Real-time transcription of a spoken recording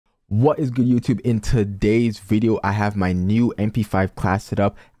What is good, YouTube? In today's video I have my new MP5 class set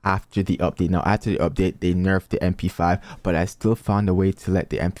up after the update. Now after the update they nerfed the MP5, but I still found a way to let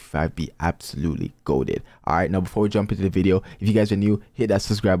the MP5 be absolutely goated. Alright, now before we jump into the video, if you guys are new, hit that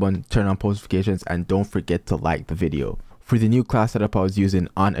subscribe button, turn on post notifications, and don't forget to like the video. For the new class setup I was using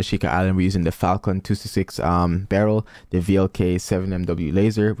on ASHIKA Island, we're using the Falcon 266 barrel, the VLK 7MW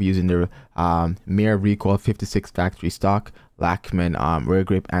laser, we're using the Mirror Recoil 56 factory stock, Lachman rear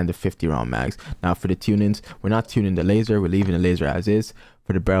grip, and the 50 round mags. Now for the tunings, we're not tuning the laser, we're leaving the laser as is.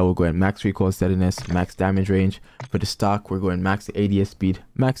 For the barrel, we're going max recoil steadiness, max damage range. For the stock, we're going max ADS speed,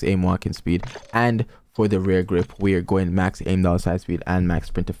 max aim walking speed, and for the rear grip, we are going max aim down side speed and max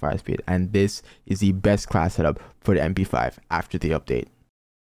sprinter fire speed. And this is the best class setup for the MP5 after the update.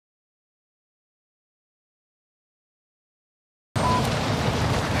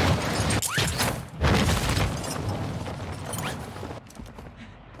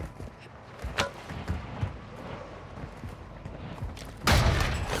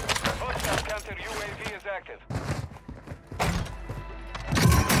 Counter UAV is active.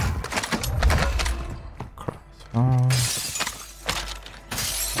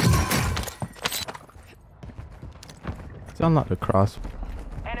 Still not the cross.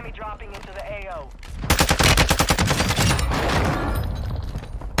 Enemy dropping into the AO.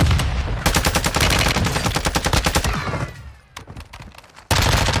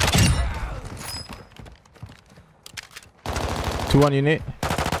 Two on unit.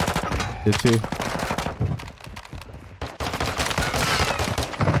 The two.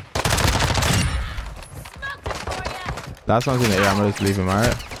 Last one's in the air. I'm gonna just leave him.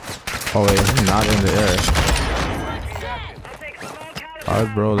 Alright. Oh wait, he's not in the air. Oh,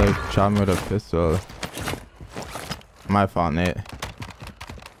 bro, like shot me with a pistol. My fault, Nate.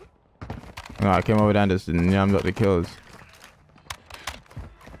 No, I came over there and just yammed up the kills.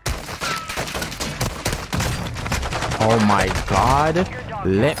 Oh my god.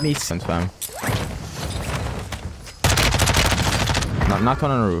 Let me sense, fam. Not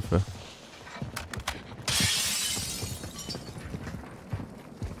on the roof.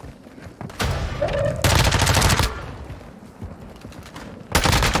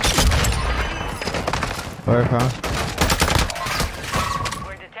 Where, huh?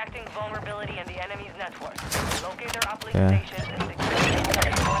 We're detecting vulnerability in the enemy's network. Locate their uplink stations and secure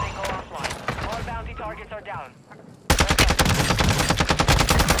them before they go offline. All bounty targets are down.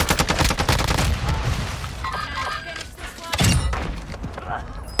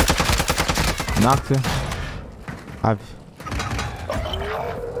 Knocked him.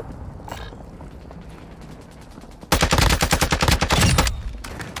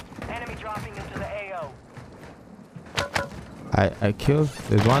 Enemy dropping into the AO. I killed.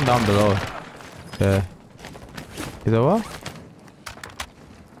 There's one down below. Yeah. Is that what?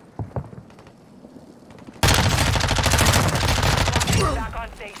 Back on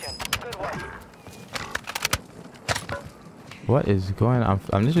station. Good work. What is going on?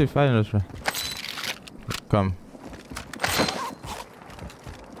 I'm literally fighting this one. Come.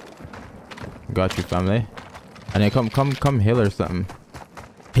 Got you, family. And then come heal or something.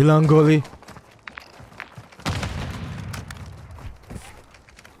 Heal on goalie.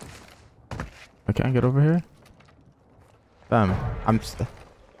 I can't get over here. Damn, I'm stuck.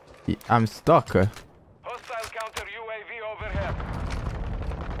 Hostile counter UAV overhead.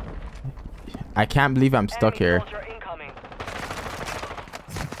 I can't believe I'm stuck here. Soldier incoming.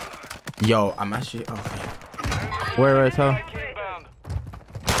 Yo, I'm actually okay. Where is he?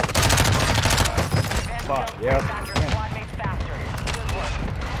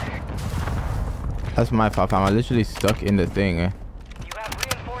 That's my fault, fam. I'm literally stuck in the thing. You have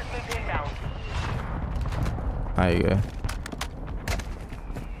reinforcements inbound. There you go.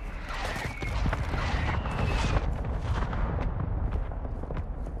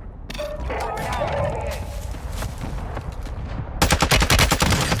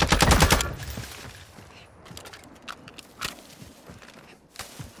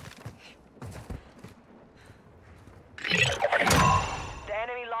 The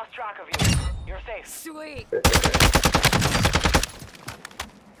enemy lost track of you. You're safe. Sweet.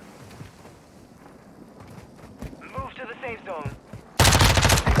 Move to the safe zone.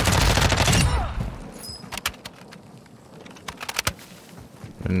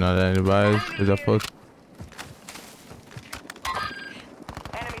 Not anybody. Is that full?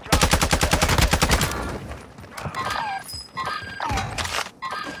 Enemy dropping into the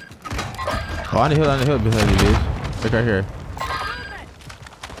Oh, on the hill behind you, dude. Look right here.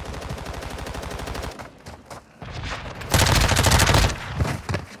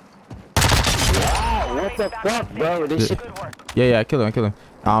 Wow, what the fuck, bro? This shit. Good work. Yeah, kill him, kill him.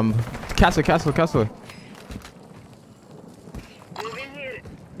 Castle.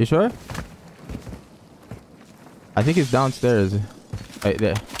 You sure? I think he's downstairs. Right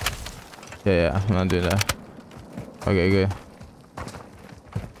there. Yeah, I'm not doing that. Okay, good.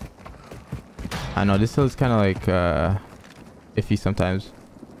 I know this hill is kind of like iffy sometimes.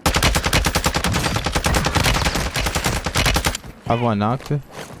 I have one knocked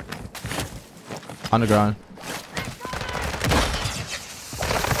on the ground.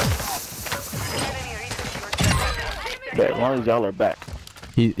 As long as y'all are back.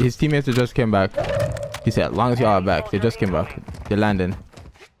 His teammates just came back. He said, as long as y'all are back, they just came back. They're landing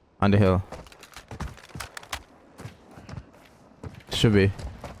on the hill. Should be.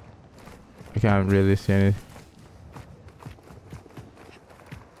 I can't really see any.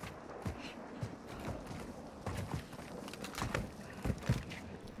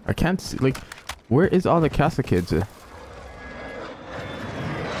 I can't see, like, where is all the castle kids?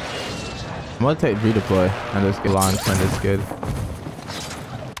 I'm gonna take redeploy and just get launch when it's good.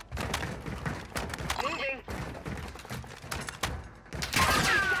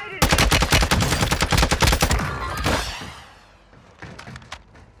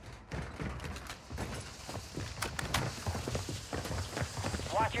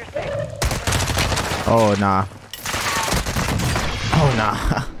 Watch your six. Oh nah. Oh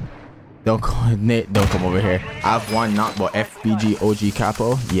nah. Don't go, Nate, don't come over here. I have one knock, but FBG OG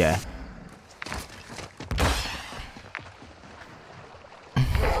Capo. Yeah.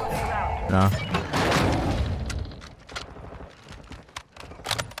 No.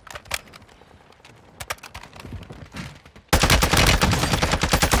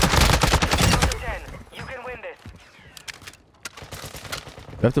 You can win this.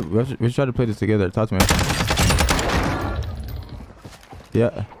 We should try to play this together. Talk to me.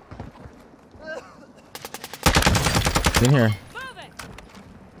 Yeah. In here.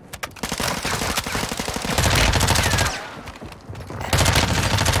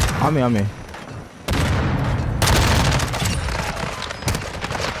 On me.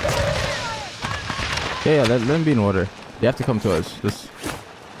 Yeah, let them be in water. They have to come to us. Just,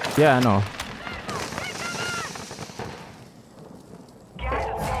 yeah, I know. Gas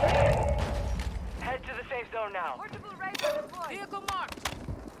is closing in. Head to the safe zone now. Portable radar deployed. Vehicle marked.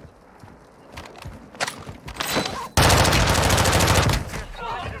 Your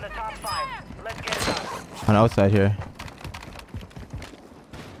squad is in the top 5. Let's get it done. On the outside here.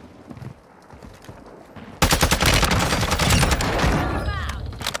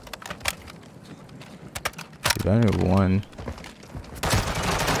 Dude, I only have one.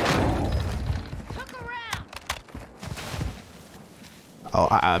 Oh,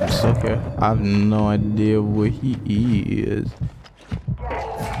 I'm so scared. I have no idea where he is. You're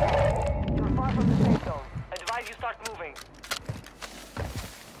far from the safe zone. Advise you start moving.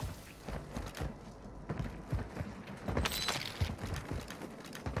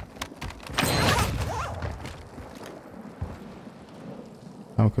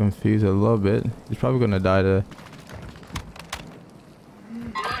 I'm confused a little bit. He's probably gonna die to.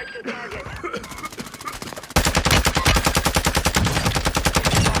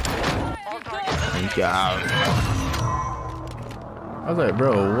 God. I was like,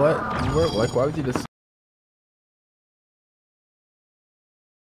 bro, what? Like, why would you just?